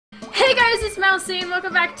guys, it's Mousie and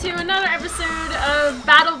welcome back to another episode of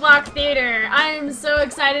Battleblock Theater. I am so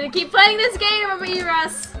excited to keep playing this game. What about you,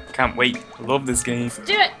 Russ? Can't wait. I love this game. Let's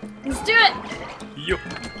do it. Let's do it. Yup.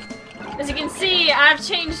 As you can see, I've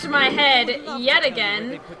changed my head yet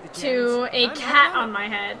again to a cat on my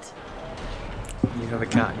head. You have a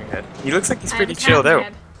cat on your head. He looks like he's pretty chilled out.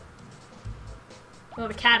 Head. Well,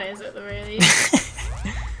 the cat is at the very least.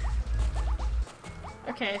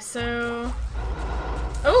 Okay, so...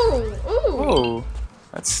 Ooh! Ooh! Oh,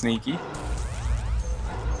 that's sneaky.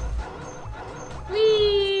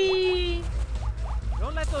 Whee!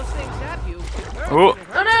 Don't let those things zap you. Oh!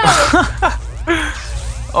 Oh no!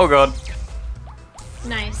 Oh god.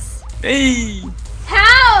 Nice. Hey!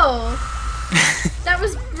 How? That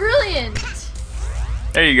was brilliant!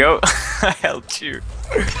 There you go. I helped you.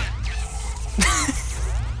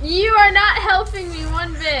 You are not helping me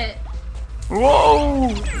one bit.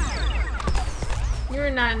 Whoa! You're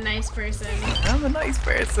not a nice person. I'm a nice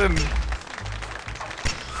person.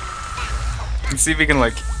 Let's see if we can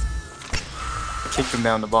like kick them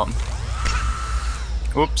down the bottom.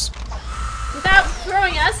 Oops. Without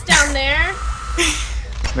throwing us down there.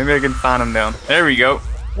 Maybe I can fan them down. There we go.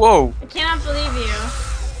 Whoa! I cannot believe you.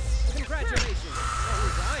 Congratulations.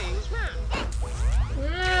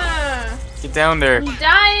 Ugh. Get down there. I'm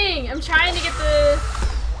dying. I'm trying to get the...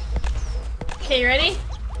 Okay, you ready?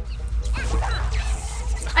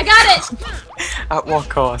 I got it! At what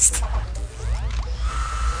cost?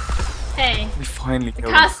 Hey, We finally the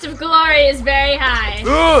killed cost of glory is very high.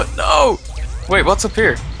 Oh no! Wait, what's up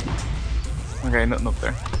here? Okay, nothing up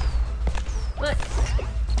there. Look.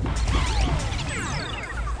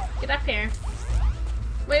 Get up here.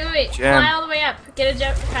 Wait. Gem. Fly all the way up. Get a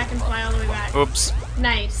jetpack and fly all the way back. Oops.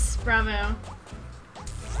 Nice. Bravo.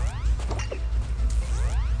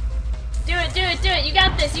 Do it. You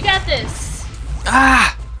got this.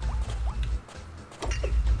 Ah!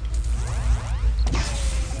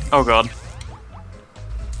 Oh god.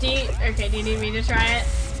 Do you need me to try it?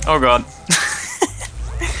 Oh god.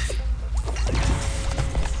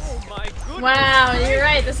 Oh my goodness. Wow, you're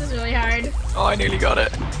right. This is really hard. Oh, I nearly got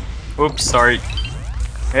it. Oops, sorry. Got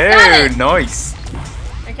Hey, it! nice.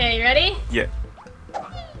 Okay, you ready? Yeah.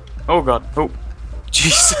 Oh god. Oh.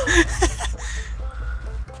 Jeez.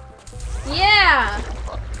 Yeah!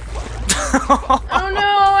 Oh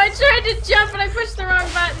no, I tried to jump and I pushed the wrong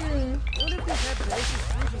button. What if this had places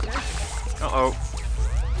freezing Uh-oh.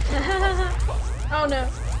 Oh no.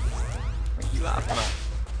 What are you laughing at?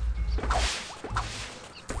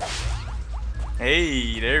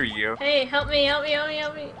 Hey, there we go. Hey, help me. Ollie,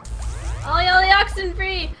 oxen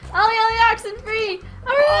free! Ollie, oxen free!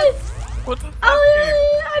 Alright! What the fuck?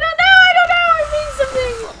 I don't know! I mean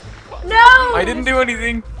something! No! I didn't do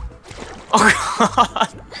anything. Oh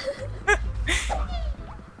god.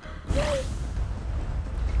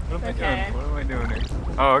 What am I Okay. doing? What am I doing here?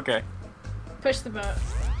 Oh, okay. Push the boat.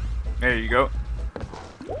 There you go.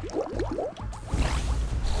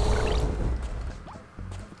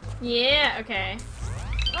 Yeah, okay.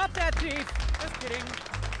 Not that deep. Just kidding.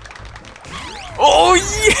 Oh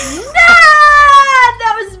yeah! Nah!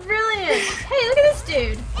 That was brilliant! Hey, look at this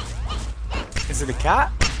dude. Is it a cat?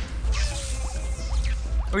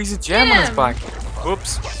 Oh, he's a gem on his Gem. back.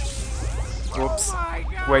 Whoops. Whoops.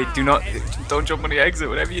 Wait, don't jump on the exit,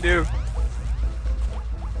 whatever you do.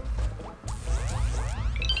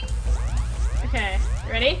 Okay,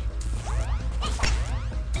 ready?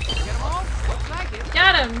 Get them all? Looks like it.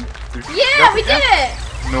 Got him! Yeah, we did it!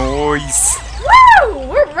 Nice. Woo!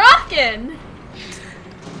 We're rocking!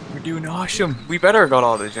 We're doing awesome. We better have got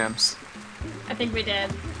all the gems. I think we did.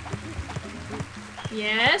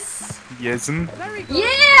 Yes. Yes'm. Very good.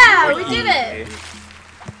 Yeah! We did it!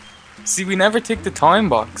 See, we never ticked the time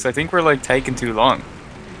box. I think we're like taking too long.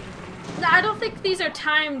 No, I don't think these are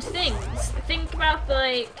timed things. Think about the,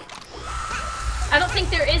 like... I don't think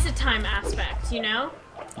there is a time aspect, you know?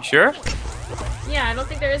 You sure? Yeah, I don't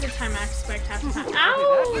think there is a time aspect half the time. That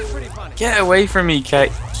Ow! was pretty funny. Get away from me,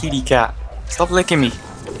 kitty cat. Stop licking me.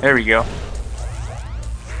 There we go.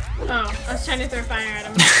 Oh, I was trying to throw fire at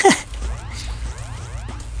him.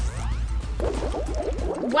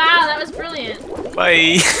 Wow, that was brilliant.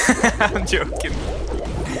 Bye. I'm joking.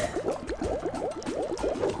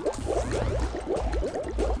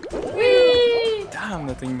 Whee! Damn,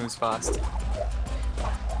 that thing moves fast.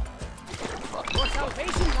 Your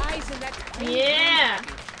salvation lies in that. Yeah!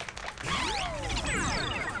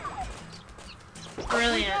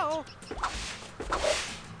 Brilliant. Go.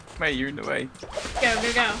 Wait, you're in the way. Go.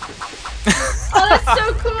 Oh, that's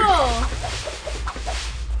so cool!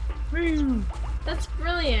 Woo. That's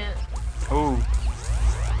brilliant. Oh.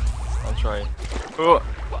 I'll try it. Oh.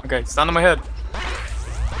 Okay, stand on my head.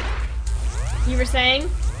 You were saying?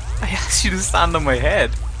 I asked you to stand on my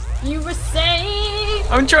head. You were saying?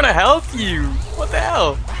 I'm trying to help you. What the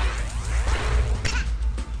hell?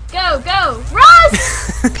 Go, go!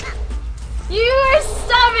 Ross! You are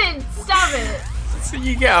stubborn! Stop it! So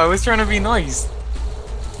you get, I was trying to be nice.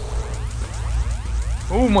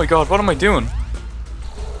 Oh my god, what am I doing?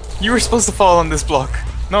 You were supposed to fall on this block,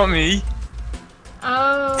 not me.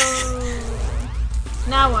 Oh.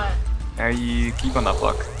 Now what? Now you keep on that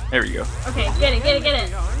block. There we go. Okay, get it, get it, get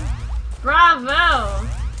it. Bravo!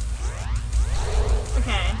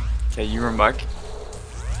 Okay. Okay, you run back.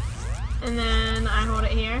 And then I hold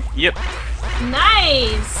it here. Yep.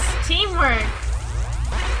 Nice! Teamwork!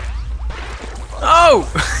 Oh!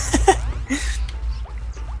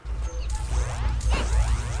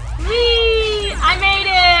 Whee! I made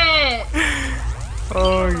it!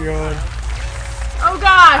 Oh god. Oh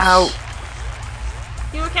gosh! Ow.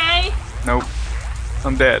 You okay? Nope.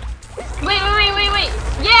 I'm dead. Wait.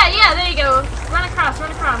 Yeah, there you go. Run across,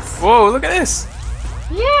 run across. Whoa, look at this!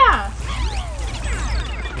 Yeah!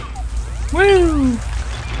 Woo!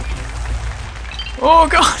 Oh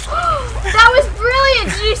god! That was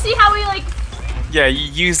brilliant! Did you see how we like... Yeah,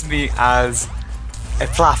 you used me as a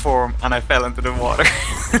platform and I fell into the water.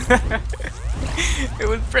 It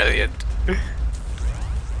was brilliant.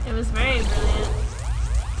 It was very brilliant.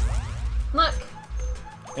 Look.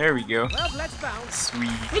 There we go. Well, let's bounce.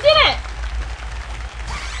 Sweet. We did it!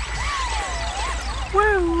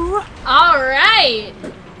 Woo! Alright!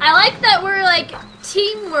 I like that we're like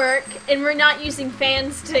teamwork and we're not using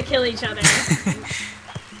fans to kill each other.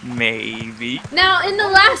 Maybe. Now, in the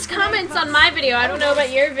last comments on my video, I don't know about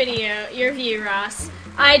your view, Ross.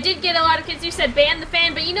 I did get a lot of kids who said ban the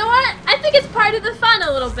fan, but you know what? I think it's part of the fun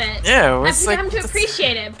a little bit. Yeah, I've come to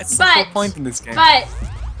appreciate it. It's the whole point in this game. But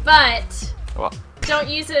What? don't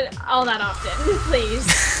use it all that often, please.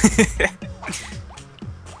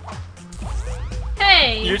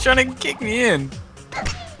 Hey! You're trying to kick me in.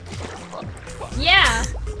 Yeah,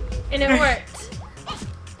 and it worked.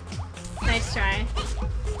 Nice try.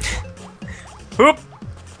 Whoop!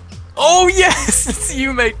 Oh yes! Let's see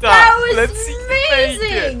you make that. That was Let's see you make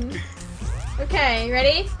amazing. it. Okay,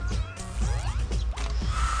 ready?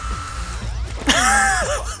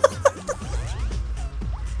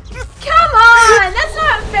 Come on, that's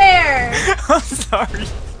not fair. I'm sorry.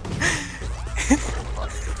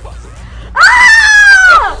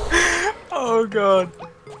 Ah! Oh god.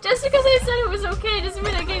 Just because I said it was okay doesn't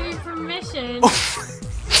mean I gave you permission.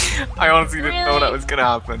 I honestly didn't know Really? that was gonna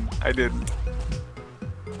happen. I didn't.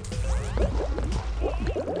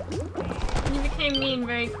 You became mean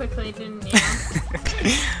very quickly, didn't you?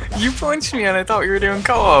 You punched me and I thought you were doing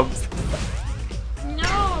co-op.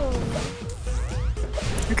 No.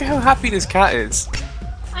 Look at how happy this cat is.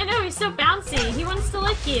 I know, he's so bouncy. He wants to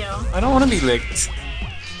lick you. I don't want to be licked.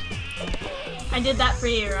 I did that for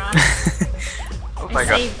you, Ross. Oh I my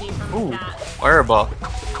god. saved you from Ooh, the cat. fireball.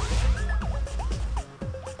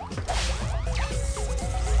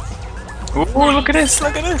 Ooh, Nice. look at this,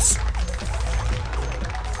 look at this.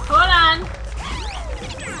 Hold on.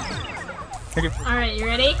 Okay. Alright, you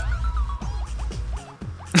ready?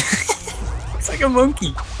 It's like a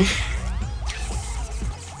monkey.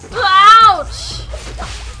 Ouch!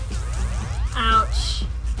 Ouch.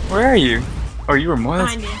 Where are you? Oh, you were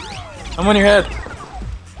miles. Behind you. I'm on your head.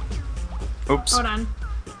 Oops. Hold on.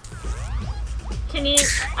 Can you...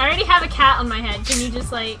 I already have a cat on my head. Can you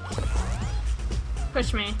just, like...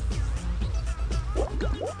 push me?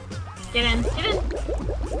 Get in. Get in.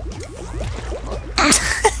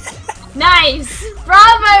 Nice!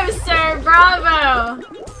 Bravo, sir! Bravo!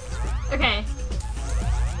 Okay.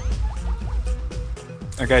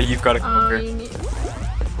 Okay, you've got to come Oh, over. you need...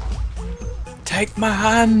 Take my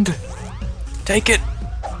hand. Take it.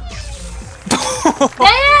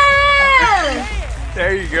 Yeah!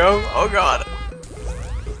 There you go. Oh god.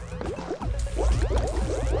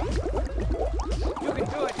 You can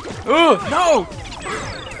do it. Oh no!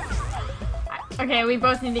 Okay, we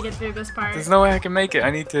both need to get through this part. There's no way I can make it.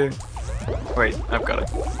 I need to. Wait, I've got it.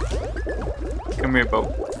 Come here,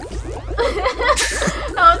 boat.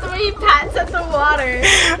 I love the way he pats at the water.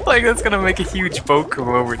 Like that's gonna make a huge boat come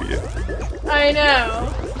over to you. I know.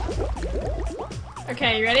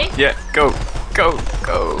 Okay, you ready? Yeah, go, go,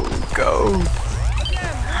 go, go.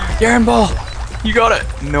 Yarn ball, you got it.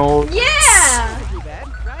 No. Yeah! Not too bad,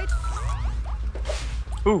 right?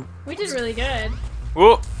 Ooh. We did really good.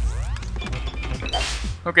 Whoa.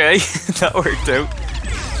 Okay, that worked out.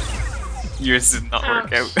 Yours did not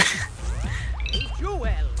work Ouch. out. Jewel.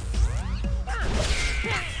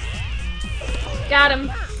 Got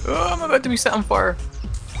him. Oh, I'm about to be set on fire.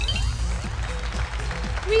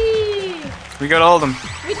 Whee! We got all of them.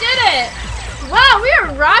 We did it! Wow, we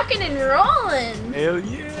are rocking and rolling. Hell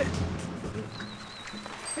yeah.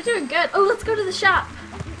 We're doing good. Oh, let's go to the shop.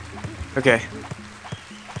 Okay.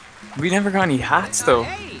 We never got any hats though.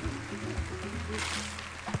 Hey,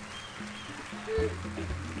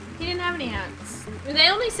 He didn't have any hats. They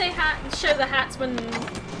only say show the hats when,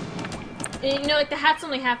 you know, like the hats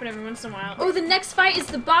only happen every once in a while. Oh, the next fight is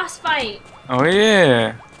the boss fight. Oh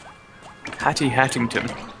yeah. Hattie Hattington.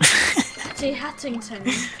 Hattie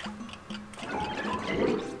Hattington.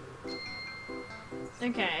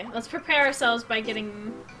 Okay, let's prepare ourselves by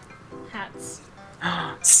getting hats.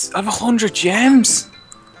 I have 100 gems.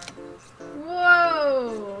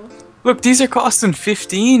 Whoa. Look, these are costing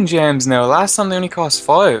 15 gems now. Last time they only cost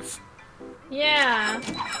 5. Yeah.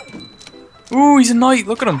 Ooh, he's a knight.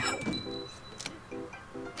 Look at him.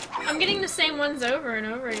 I'm getting the same ones over and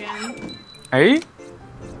over again. Are you?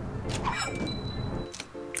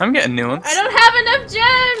 I'm getting new ones. I don't have enough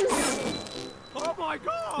gems! oh my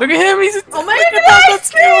God! Look at him. He's a, Oh my look god, at that, ice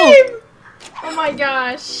that's cool. cream! Oh my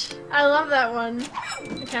gosh. I love that one.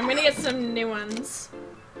 Okay, I'm gonna get some new ones.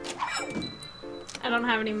 I don't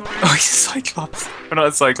have any more. Oh, he's a Cyclops. Or not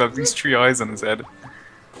a Cyclops, he's 3 eyes on his head.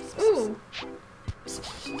 Ooh.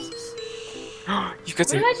 You got What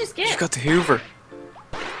did I just You get? got the Hoover.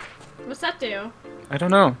 What's that do? I don't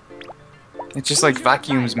know. It just like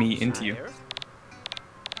vacuums me into you.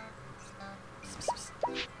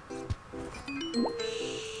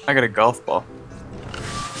 I got a golf ball.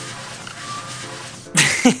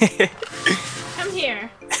 Come here.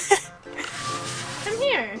 Come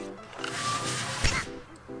here.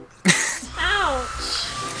 Ouch.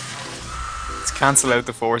 Let's cancel out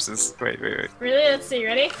the forces. Wait. Really? Let's see.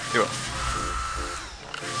 Ready? Do it.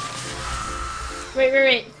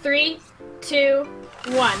 Wait. 3, 2,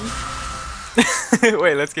 1.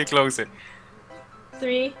 Wait, let's get closer.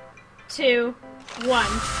 3, 2, 1.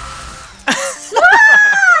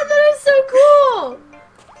 Ah, that is so cool!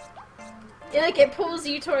 Yeah, like it pulls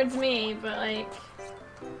you towards me, but like...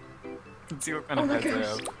 Let's see what kind Oh of my heads I gosh.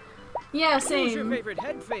 have. Yeah, Choose your same. favorite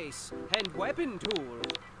head face and weapon tool.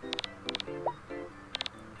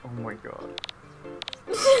 Oh my god.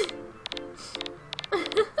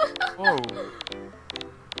 Whoa.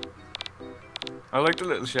 I like the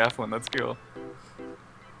little chef one, that's cool.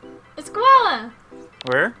 It's koala!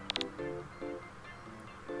 Where?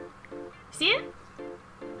 See it?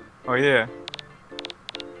 Oh yeah.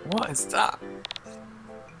 What is that?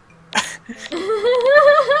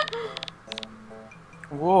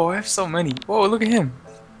 Whoa, I have so many. Whoa, look at him.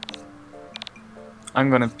 I'm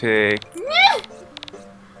gonna pick...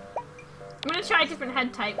 I'm gonna try a different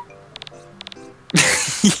head type.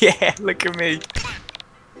 Yeah, look at me.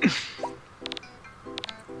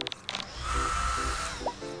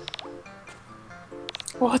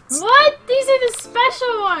 What? What? These are the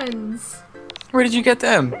special ones! Where did you get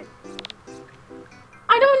them?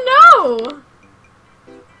 I don't know!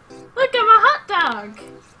 Look, I'm a hot dog!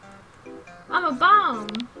 I'm a bomb.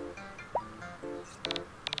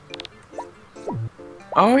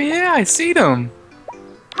 Oh yeah, I see them.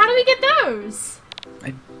 How do we get those?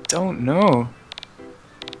 I don't know.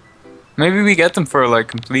 Maybe we get them for like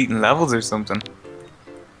completing levels or something.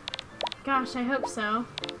 Gosh, I hope so.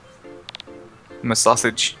 I'm a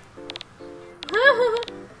sausage.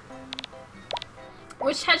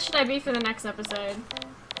 Which head should I be for the next episode?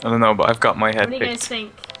 I don't know, but I've got my head What do you guys picked.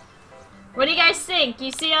 think? What do you guys think?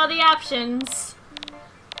 You see all the options.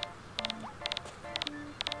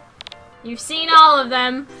 You've seen all of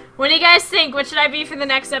them. What do you guys think? What should I be for the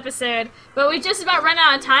next episode? But we just about run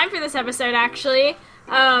out of time for this episode, actually.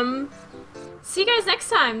 See you guys next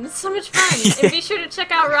time. This is so much fun. And be sure to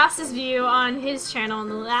check out Ross's view on his channel,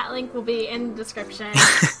 and that link will be in the description.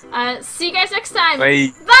 See you guys next time.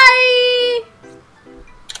 Bye. Bye!